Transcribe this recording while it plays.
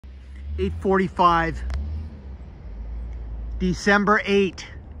8:45, December 8,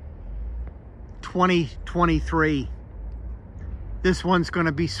 2023. This one's going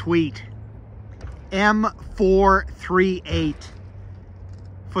to be sweet. M438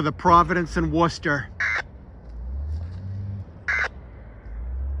 for the Providence and Worcester.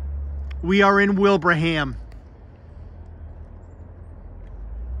 We are in Wilbraham.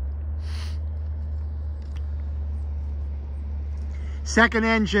 Second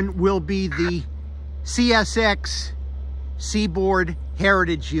engine will be the CSX Seaboard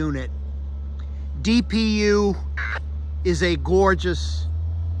Heritage Unit. DPU is a gorgeous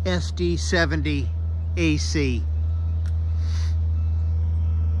SD70 AC.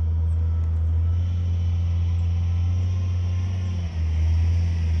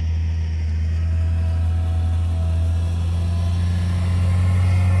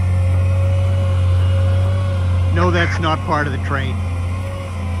 No, that's not part of the train.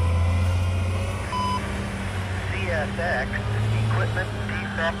 CSX Equipment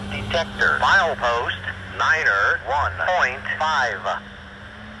Defect Detector. Milepost Niner 1.5.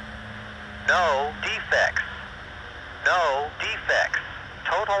 No defects. No defects.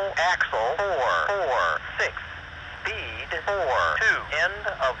 Total axle 446. Speed 42. End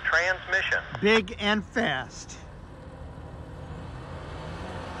of transmission. Big and fast.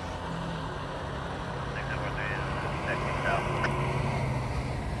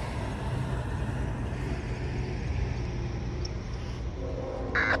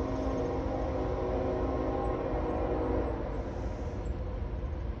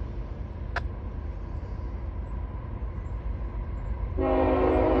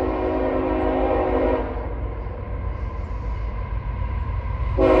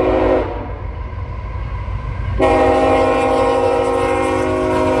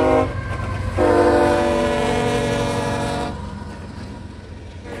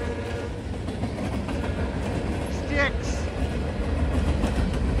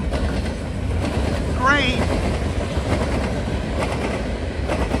 Grain.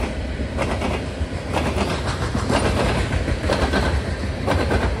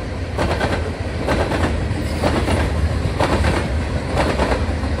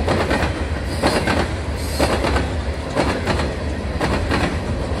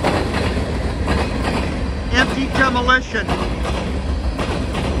 Empty demolition.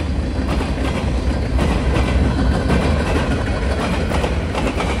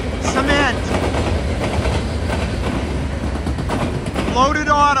 Loaded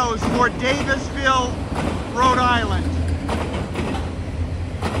autos for Davisville, Rhode Island.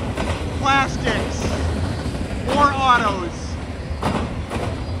 Plastics. More autos.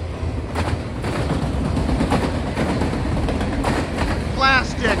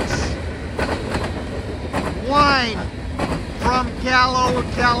 Plastics. Wine from Gallo,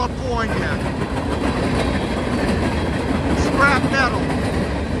 California. Scrap metal.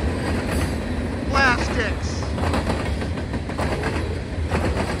 Plastics.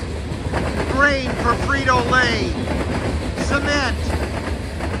 Grain for Frito-Lay, cement,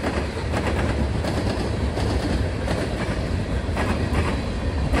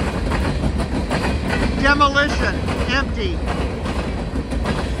 demolition, empty,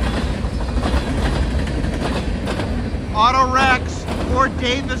 auto racks for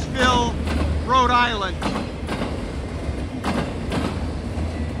Davisville, Rhode Island.